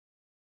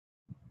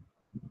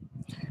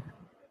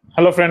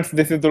Hello friends,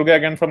 this is Durga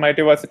again from IT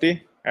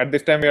Varsity. At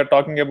this time we are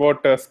talking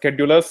about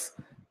schedulers.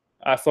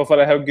 So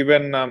far I have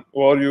given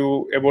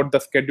overview about the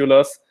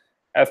schedulers.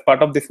 As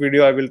part of this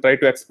video I will try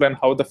to explain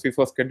how the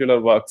FIFO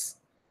scheduler works.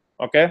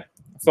 Okay,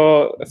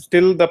 so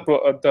still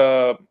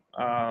the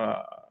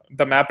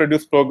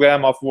MapReduce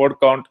program of word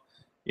count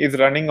is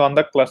running on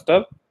the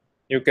cluster.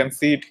 You can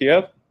see it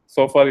here.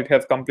 So far it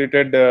has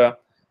completed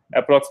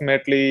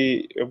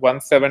approximately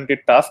 170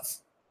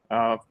 tasks.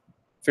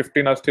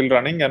 15 are still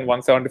running and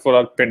 174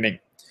 are pending.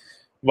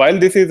 While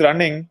this is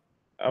running,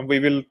 we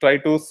will try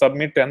to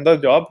submit another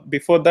job.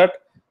 Before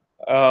that,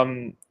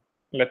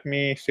 let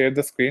me share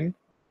the screen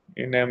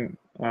in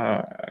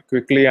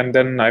quickly, and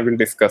then I will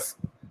discuss.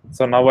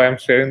 So now I am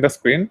sharing the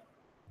screen.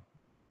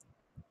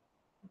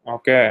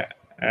 Okay,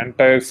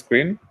 entire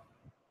screen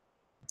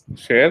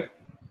share.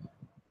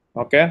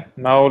 Okay,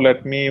 now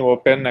let me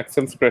open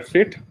Excel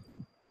spreadsheet.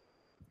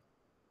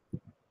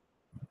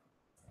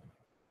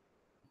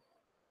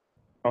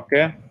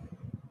 Okay,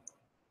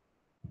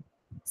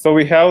 so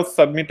we have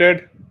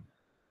submitted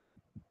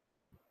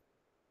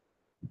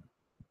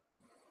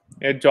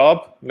a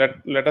job.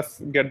 Let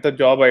us get the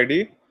job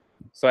ID.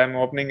 So I'm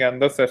opening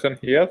another session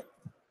here.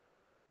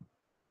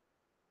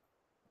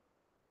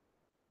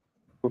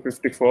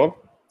 254.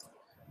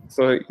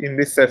 So in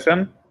this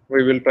session,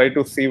 we will try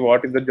to see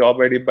what is the job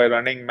ID by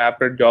running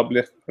mapred job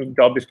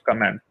list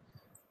command.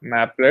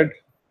 Mapred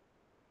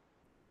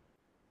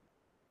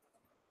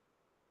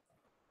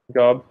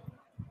job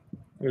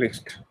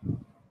list.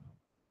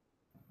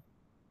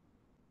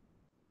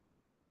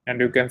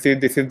 And you can see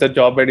this is the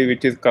job ID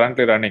which is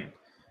currently running.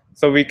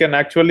 So we can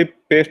actually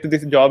paste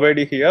this job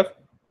ID here.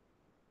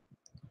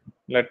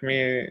 Let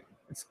me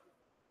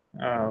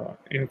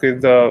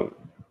increase the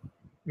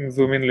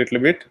zoom in a little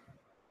bit.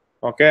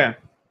 Okay.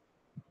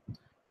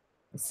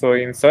 So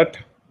insert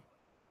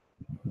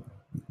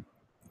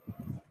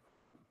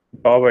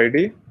job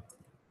ID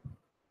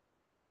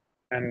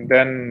and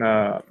then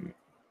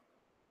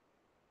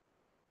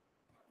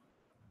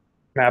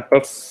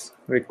mappers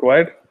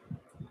required,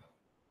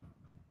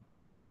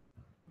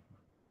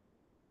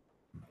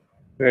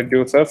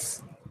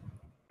 reducers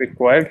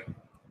required,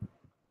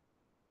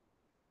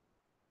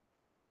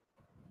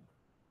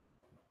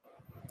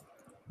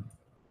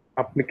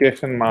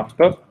 application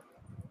master,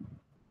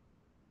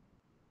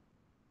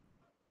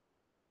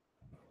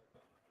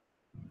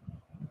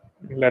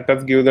 let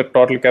us give the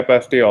total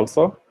capacity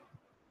also.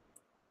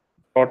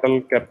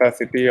 Total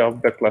capacity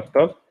of the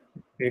cluster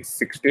is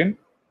 16.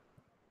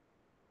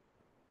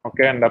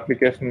 Okay, and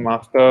application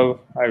master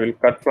I will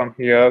cut from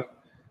here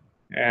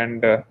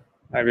and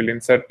I will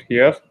insert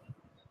here.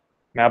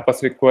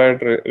 Mappers required,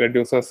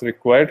 reducers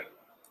required,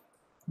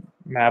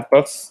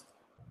 mappers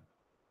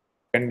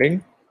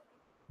pending,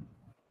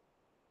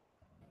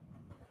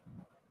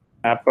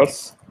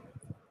 mappers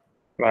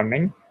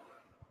running.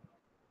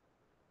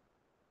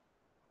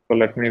 So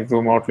let me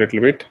zoom out a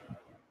little bit.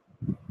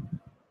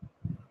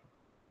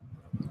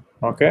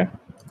 Okay,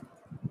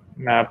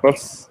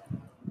 mappers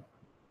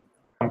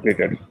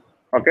completed.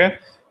 Okay,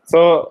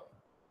 so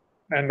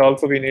and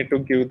also we need to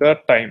give the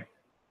time.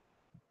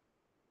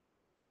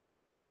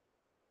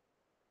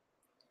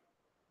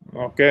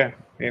 Okay,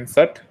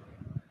 insert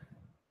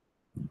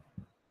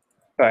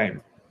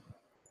time.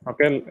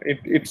 Okay,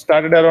 it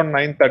started around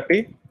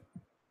 9:30.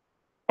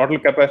 Total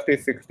capacity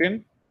is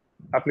 16.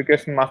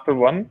 Application master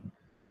 1.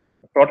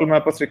 Total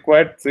mappers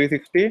required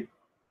 360.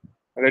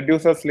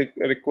 Reducers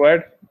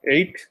required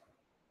 8.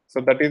 So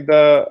that is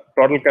the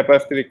total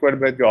capacity required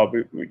by job.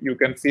 You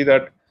can see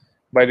that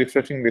by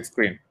refreshing the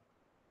screen.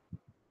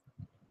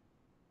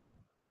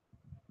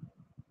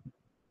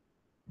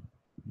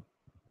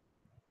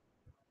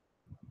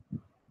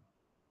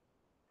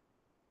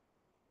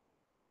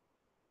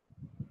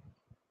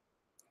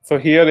 So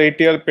here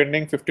 80 are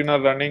pending, 15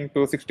 are running,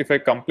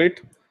 265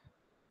 complete.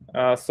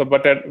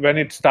 When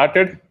it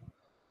started,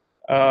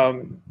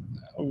 so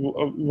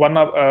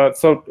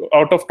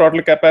out of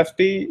total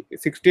capacity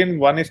 16,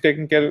 one is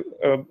taken care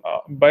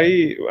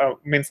by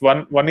means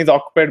one is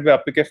occupied by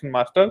application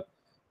master,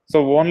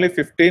 so only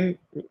 15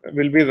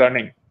 will be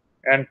running,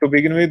 and to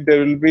begin with there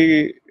will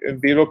be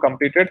 0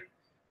 completed,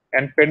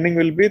 and pending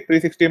will be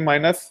 360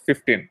 minus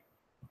 15,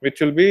 which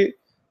will be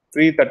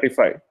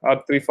 335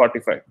 or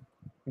 345.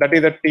 That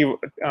is at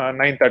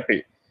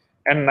 9:30,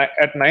 and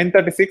at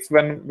 9:36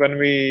 when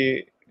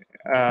we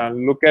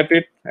look at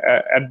it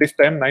at this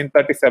time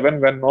 9:37,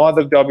 when no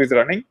other job is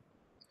running,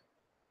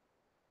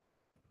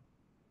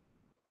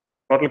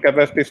 total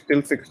capacity is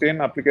still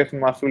 16, application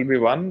master will be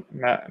 1,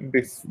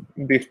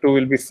 these two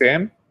will be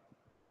same.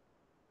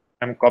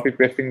 I'm copy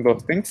pasting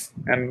those things,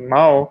 and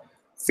now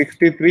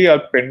 63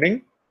 are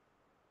pending,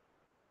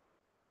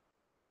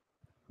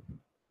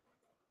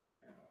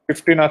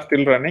 15 are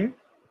still running,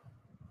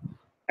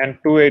 and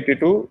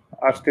 282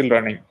 are still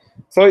running.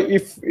 So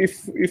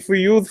if we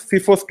use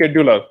FIFO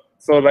scheduler,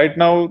 so right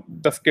now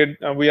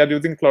we are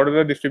using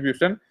Cloudera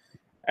distribution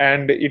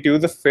and it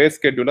uses phase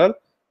scheduler,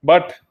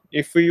 but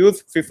if we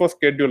use FIFO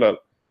scheduler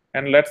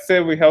and let's say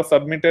we have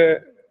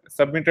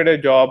submitted a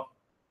job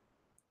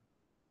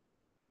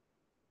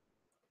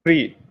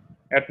 3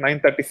 at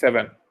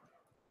 9:37.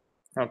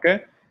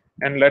 Okay,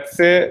 and let's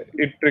say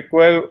it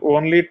requires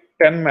only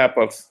 10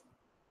 mappers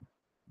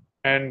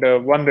and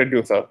one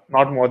reducer,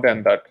 not more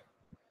than that.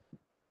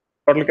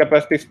 Total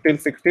capacity is still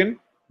 16,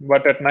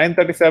 but at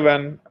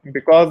 9:37,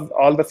 because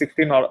all the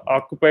 16 are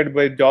occupied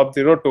by job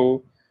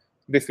 02,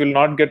 this will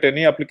not get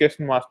any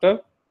application master.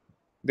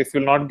 This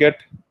will not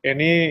get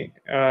any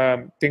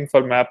thing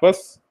for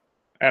mappers,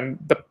 and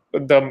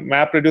the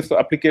map reduce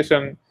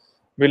application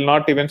will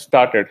not even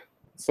started.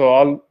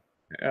 So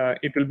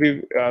it will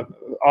be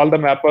all the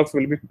mappers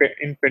will be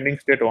in pending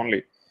state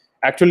only.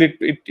 Actually,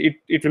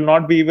 it will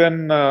not be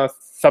even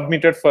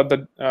submitted for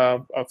the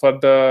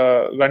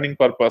running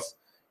purpose.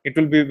 It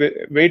will be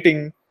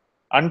waiting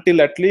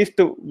until at least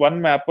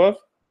one mapper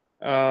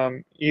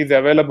is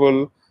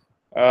available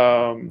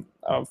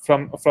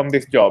from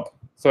this job.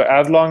 So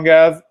as long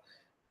as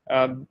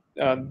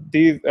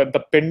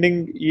the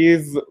pending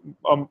is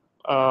um,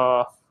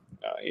 uh,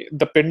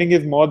 the pending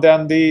is more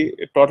than the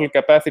total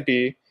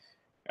capacity,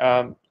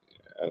 um,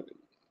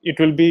 it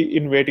will be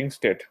in waiting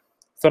state.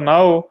 So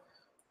now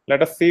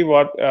let us see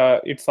what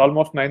it's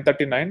almost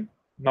 9:39.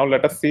 Now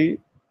let us see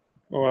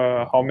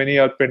how many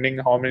are pending,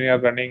 how many are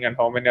running, and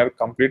how many are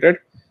completed,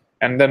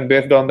 and then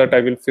based on that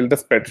I will fill the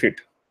spreadsheet.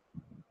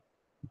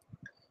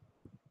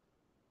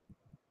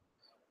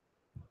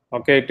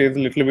 Okay, it is a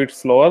little bit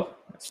slower.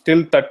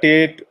 Still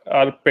 38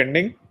 are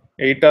pending,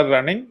 8 are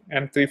running,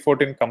 and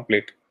 314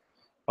 complete.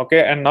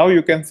 Okay, and now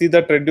you can see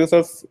that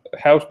reducers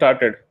have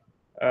started.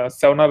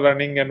 7 are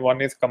running and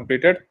 1 is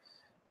completed.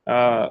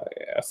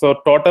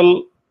 So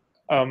total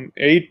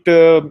 8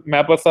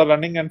 mappers are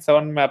running and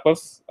 7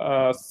 mappers,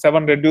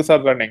 7 reducers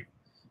are running.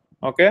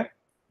 Okay,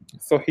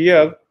 so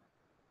here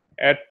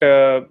at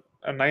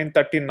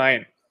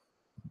 9:39.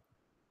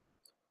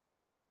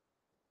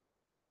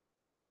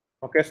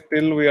 Okay,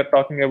 still we are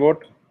talking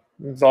about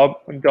job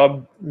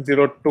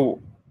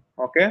 02.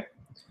 Okay,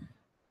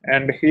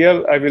 and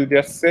here I will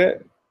just say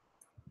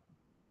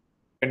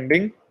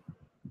pending,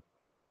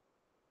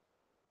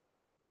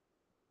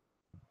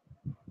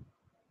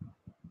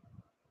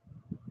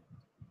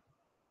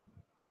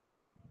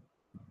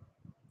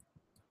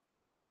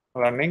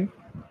 running,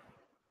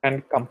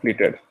 and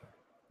completed.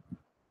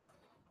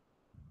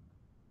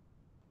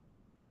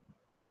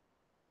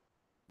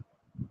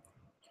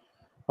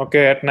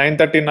 Okay, at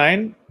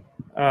 9:39,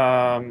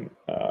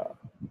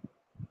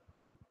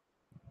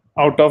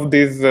 out of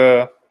these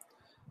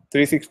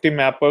 360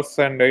 mappers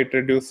and 8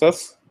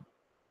 reducers,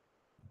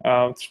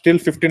 still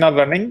 15 are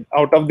running.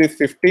 Out of these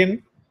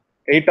 15,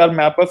 8 are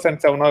mappers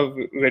and 7 are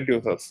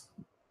reducers.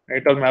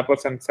 8 are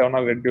mappers and 7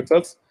 are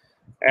reducers.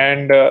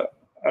 And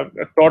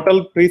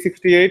total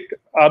 368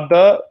 are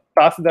the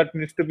tasks that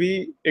needs to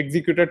be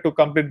executed to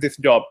complete this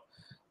job.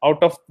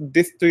 Out of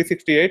this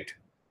 368,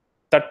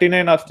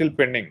 39 are still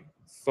pending.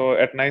 So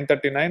at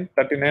 9:39,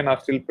 39 are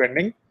still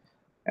pending,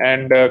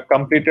 and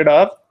completed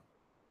are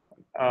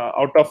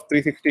out of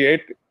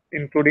 368,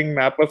 including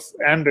mappers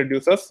and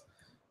reducers,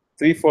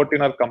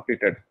 314 are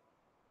completed.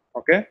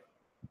 Okay,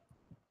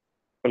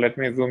 so let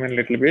me zoom in a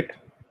little bit.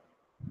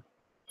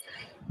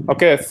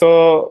 Okay,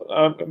 so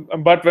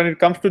but when it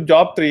comes to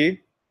job 3,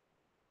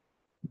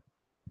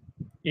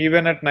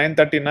 even at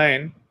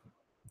 9:39,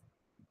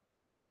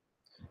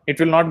 it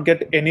will not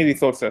get any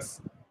resources.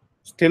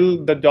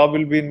 Still the job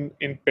will be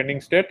in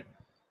pending state.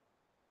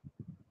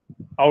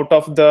 Out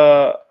of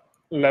the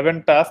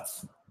 11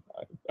 tasks,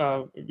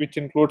 which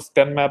includes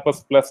 10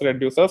 mappers plus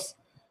reducers,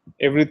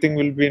 everything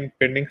will be in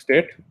pending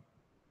state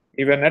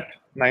even at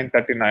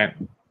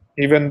 9:39.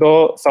 Even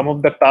though some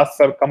of the tasks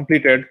are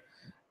completed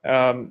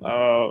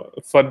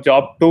for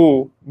job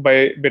 2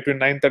 by between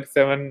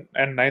 9:37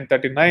 and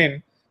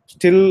 9:39,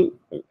 still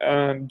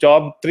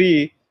job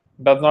 3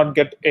 does not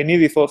get any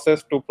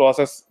resources to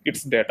process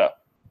its data.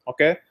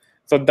 Okay,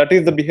 so that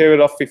is the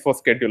behavior of FIFO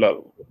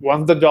scheduler.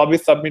 Once the job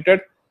is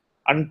submitted,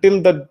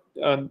 until the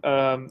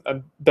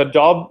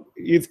job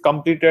is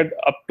completed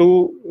up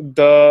to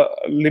the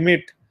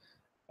limit,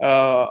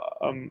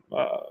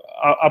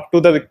 up to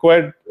the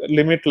required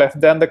limit less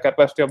than the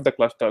capacity of the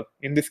cluster.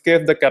 In this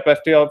case, the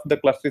capacity of the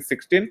cluster is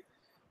 16.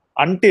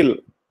 Until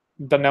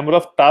the number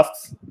of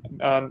tasks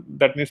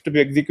that needs to be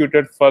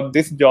executed for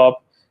this job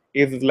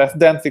is less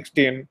than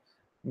 16,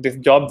 this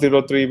job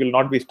 03 will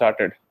not be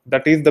started.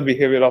 That is the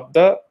behavior of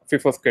the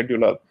FIFO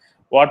scheduler.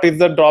 What is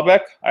the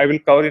drawback? I will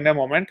cover in a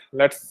moment.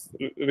 Let's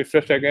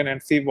refresh again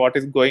and see what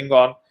is going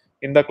on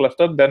in the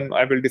cluster. Then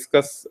I will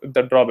discuss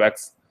the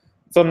drawbacks.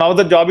 So now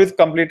the job is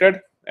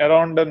completed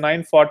around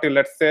 9:40,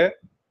 let's say,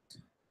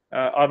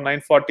 or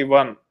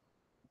 9:41.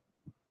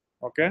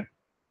 Okay,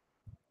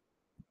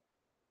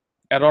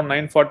 around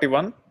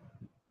 9:41.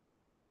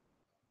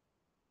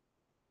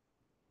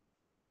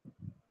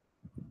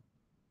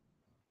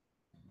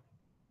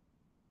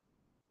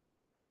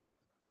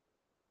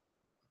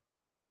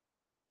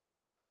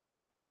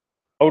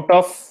 Out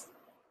of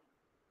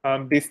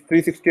this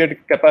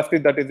 368 capacity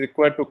that is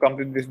required to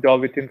complete this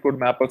job, which include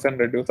mappers and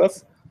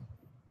reducers,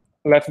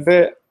 let's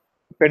say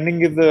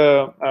pending is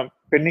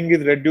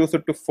reduced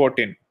to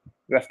 14.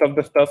 rest of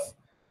the stuff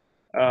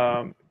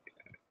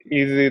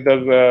is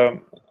either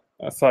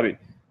sorry,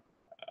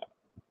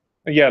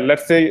 yeah,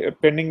 let's say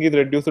pending is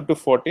reduced to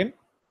 14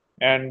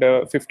 and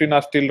 15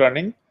 are still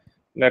running.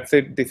 Let's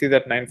say this is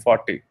at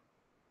 940.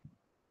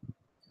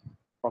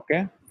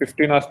 Okay,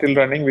 15 are still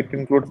running, which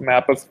includes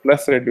mappers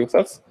plus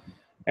reducers.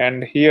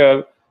 And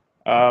here,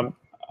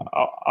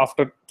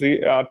 after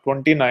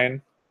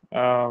 29,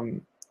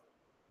 um,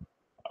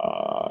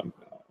 uh,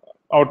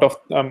 out of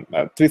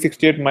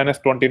 368 minus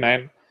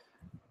 29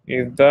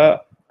 is the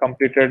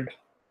completed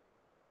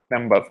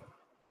number.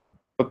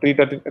 So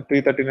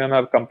 339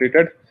 are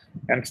completed,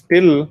 and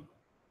still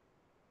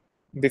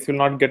this will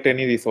not get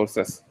any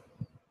resources.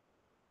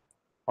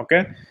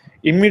 Okay,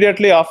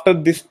 immediately after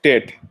this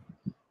state,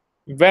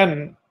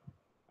 when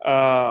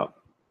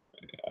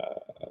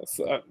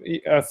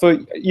so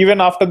even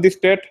after this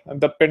state,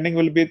 the pending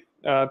will be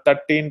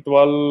 13,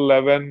 12,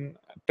 11,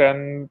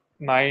 10,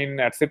 9,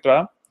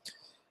 etc.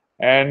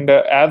 And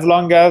as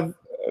long as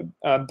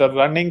the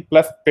running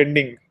plus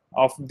pending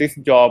of this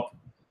job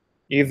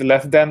is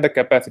less than the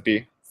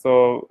capacity,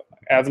 so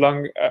as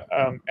long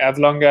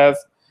as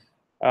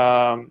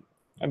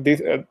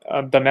this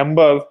the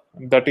number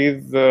that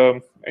is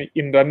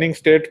in running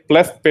state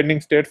plus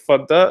pending state for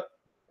the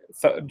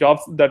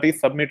jobs that is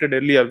submitted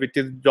earlier, which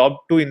is job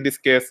 2 in this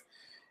case,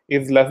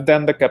 is less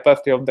than the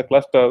capacity of the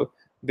cluster,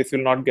 this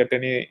will not get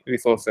any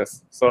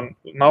resources. So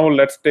now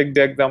let's take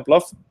the example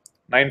of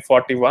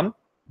 941.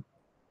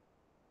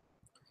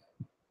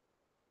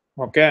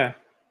 Okay,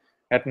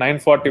 at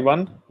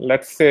 941,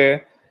 let's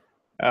say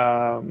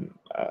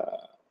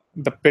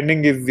the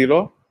pending is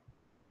 0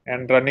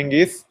 and running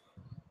is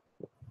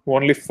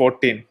only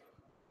 14.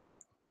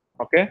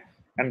 Okay,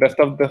 and rest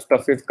of the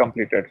stuff is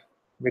completed,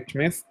 which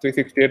means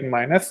 368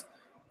 minus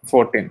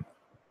 14,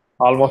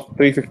 almost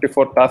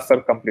 354 tasks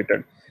are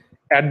completed.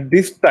 At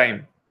this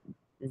time,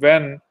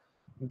 when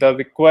the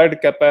required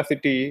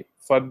capacity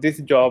for this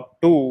job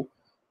 2,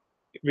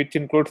 which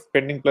includes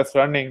pending plus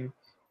running,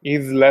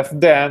 is less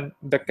than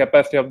the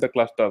capacity of the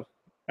cluster.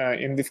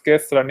 In this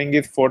case, running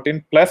is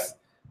 14 plus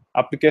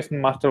application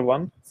master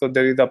 1. So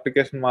there is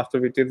application master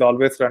which is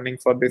always running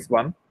for this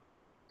one.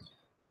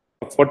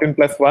 14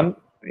 plus 1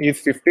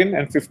 is 15,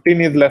 and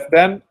 15 is less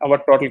than our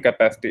total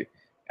capacity.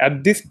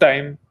 At this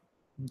time,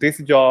 this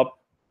job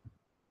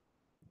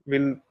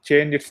will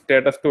change its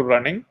status to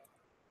running.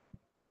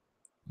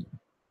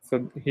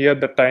 So here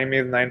the time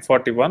is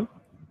 941.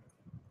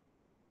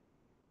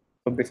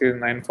 So this is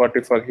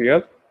 940 for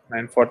here,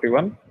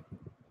 941.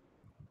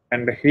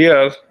 And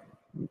here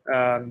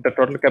the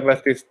total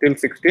capacity is still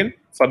 16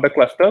 for the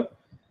cluster.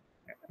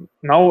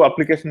 Now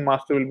application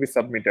master will be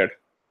submitted.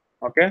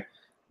 Okay,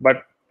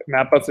 but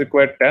mappers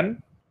required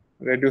 10,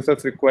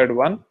 reducers required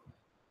 1,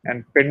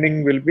 and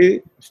pending will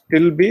be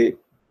still be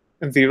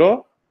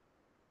 0.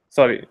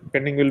 Sorry,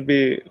 pending will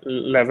be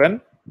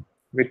 11,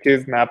 which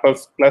is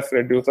mappers plus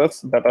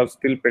reducers that are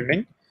still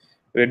pending.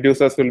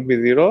 Reducers will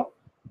be 0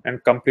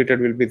 and completed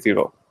will be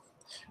 0.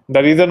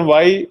 The reason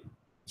why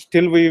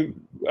still we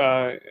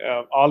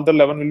all the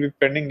 11 will be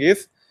pending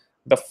is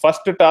the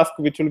first task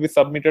which will be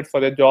submitted for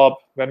the job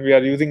when we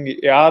are using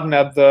yarn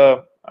as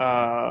the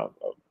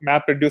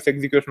map reduce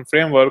execution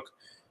framework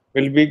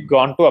will be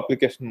gone to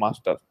application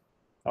master.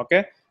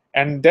 Okay,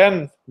 and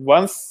then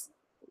once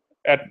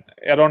at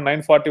around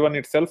 941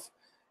 itself,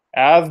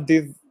 as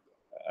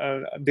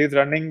these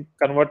running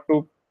convert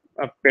to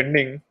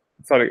pending,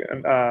 sorry,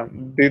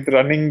 these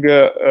running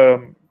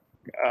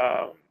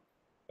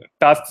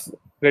tasks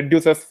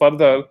reduces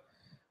further,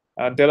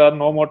 there are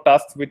no more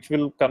tasks which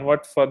will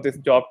convert for this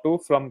job 2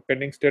 from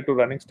pending state to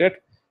running state.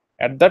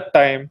 At that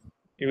time,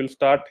 you will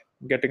start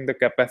getting the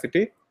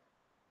capacity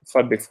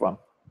for this one.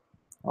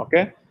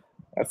 Okay,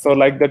 so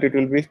like that it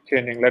will be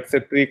changing. Let's say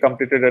 3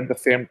 completed at the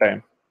same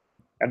time.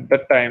 At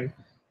that time,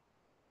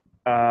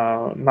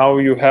 now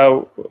you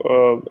have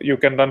you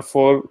can run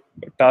 4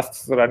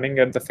 tasks running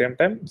at the same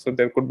time. So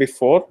there could be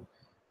 4,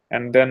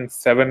 and then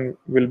 7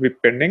 will be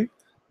pending.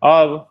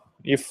 Or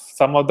if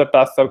some of the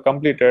tasks are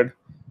completed,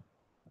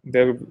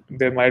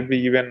 there might be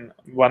even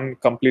 1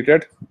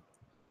 completed,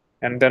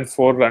 and then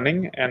 4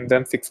 running, and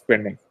then 6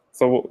 pending.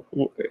 So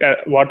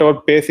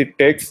whatever pace it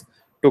takes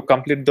to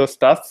complete those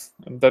tasks,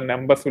 the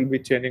numbers will be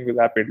changing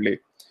rapidly.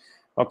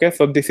 Okay,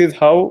 so this is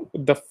how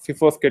the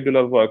FIFO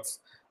scheduler works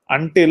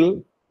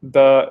until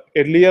the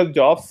earlier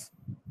jobs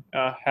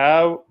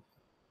have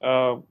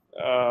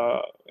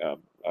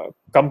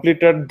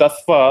completed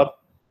thus far,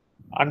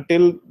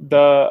 until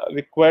the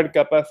required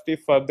capacity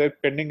for their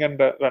pending and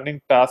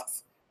running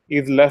tasks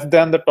is less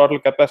than the total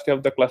capacity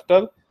of the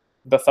cluster.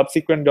 The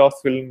subsequent jobs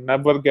will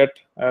never get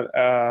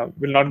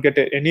will not get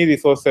any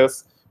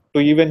resources to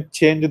even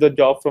change the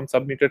job from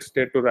submitted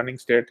state to running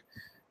state.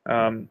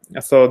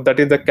 So that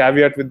is the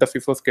caveat with the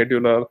FIFO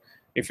scheduler.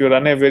 If you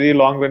run a very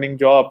long running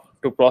job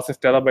to process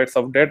terabytes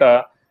of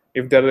data,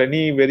 if there are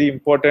any very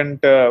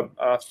important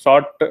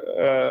short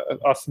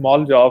or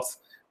small jobs,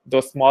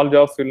 those small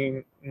jobs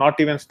will not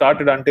even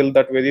started until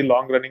that very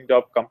long running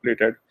job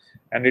completed.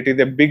 And it is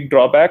a big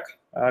drawback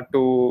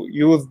to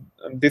use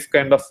this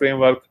kind of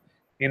framework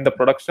in the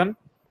production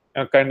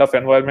kind of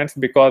environments,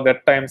 because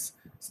at times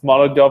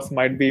smaller jobs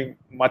might be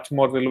much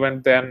more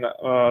relevant than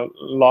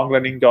long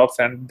running jobs,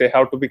 and they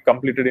have to be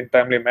completed in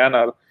timely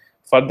manner.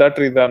 For that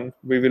reason,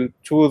 we will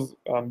choose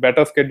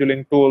better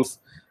scheduling tools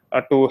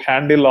to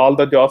handle all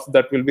the jobs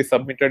that will be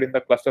submitted in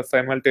the cluster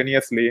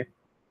simultaneously.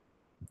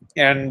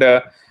 And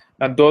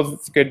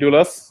those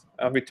schedulers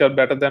which are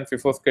better than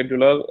FIFO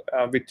scheduler,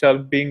 which are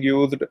being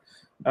used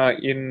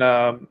in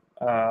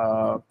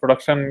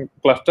production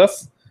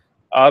clusters,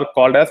 are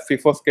called as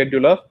FIFO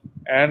scheduler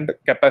and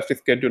capacity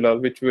scheduler,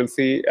 which we'll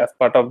see as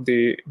part of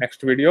the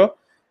next video.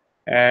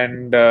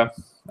 And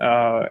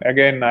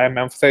again, I am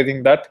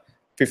emphasizing that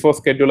FIFO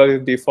scheduler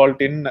is default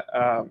in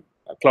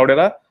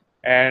Cloudera,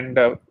 and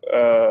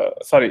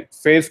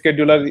phase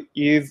scheduler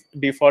is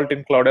default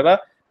in Cloudera,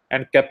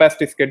 and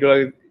capacity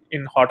scheduler is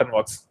in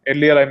Hortonworks.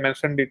 Earlier, I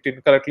mentioned it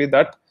incorrectly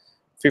that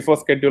FIFO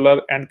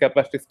scheduler and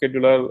capacity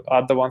scheduler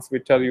are the ones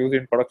which are used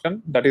in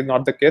production. That is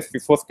not the case.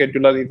 FIFO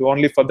scheduler is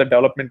only for the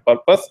development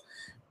purpose.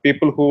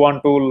 People who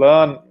want to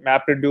learn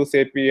MapReduce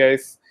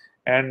APIs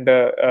and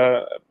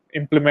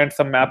implement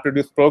some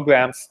MapReduce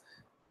programs,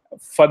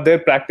 for their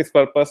practice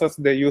purposes,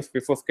 they use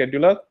FIFO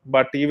scheduler.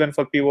 But even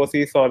for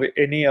POCs or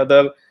any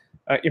other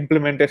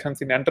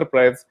implementations in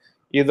enterprise,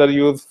 either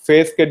use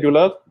phase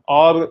scheduler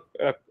or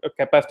a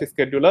capacity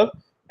scheduler.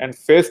 And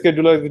phase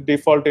scheduler is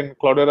default in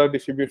Cloudera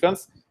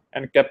distributions,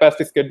 and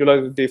capacity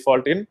scheduler is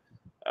default in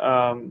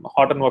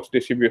Hortonworks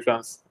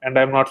distributions. And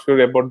I'm not sure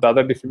about the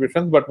other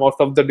distributions, but most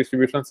of the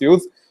distributions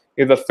use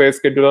either phase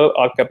scheduler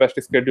or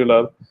capacity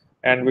scheduler,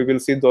 and we will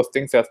see those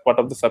things as part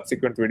of the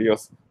subsequent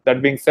videos.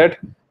 That being said,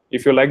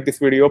 if you like this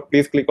video,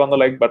 please click on the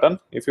like button.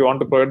 If you want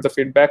to provide the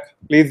feedback,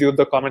 please use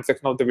the comment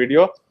section of the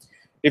video.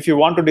 If you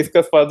want to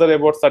discuss further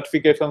about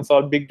certifications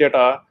or big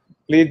data,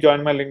 please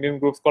join my LinkedIn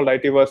groups called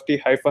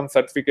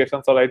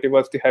ITversity-certifications or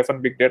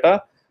ITversity-big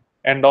data.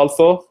 And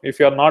also, if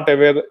you are not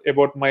aware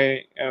about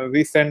my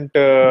recent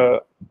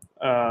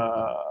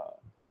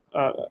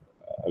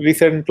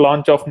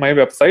launch of my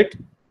website,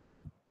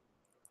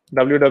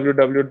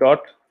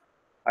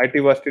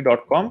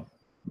 www.itversity.com,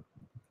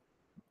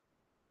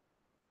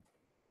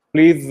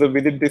 please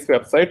visit this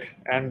website.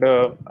 And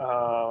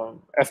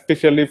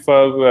especially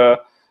for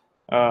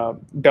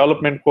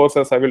development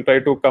courses, I will try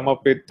to come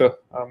up with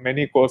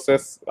many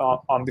courses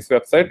on this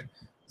website.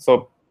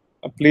 So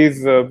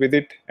please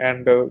visit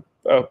and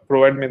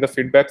provide me the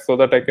feedback so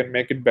that I can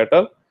make it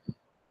better.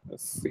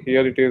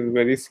 Here it is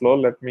very slow.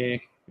 Let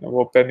me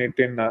open it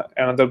in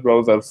another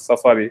browser,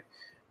 Safari,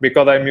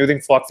 because I'm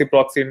using Foxy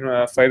Proxy in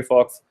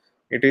Firefox.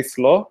 It is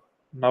slow.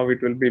 Now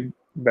it will be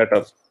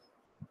better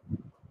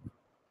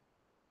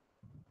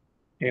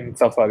in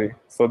Safari.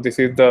 So this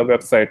is the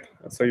website.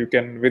 So you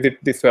can visit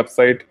this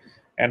website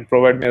and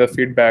provide me the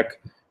feedback.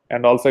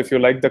 And also, if you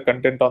like the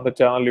content on the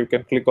channel, you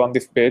can click on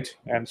this page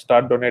and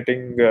start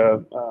donating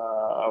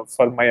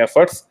for my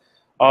efforts.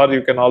 Or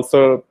you can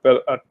also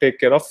take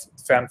care of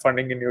fan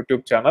funding in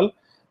YouTube channel,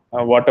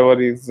 whatever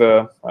is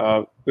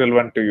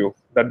relevant to you.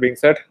 That being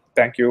said,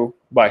 thank you.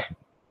 Bye.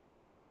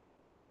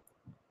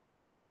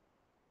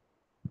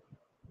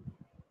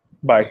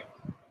 Bye.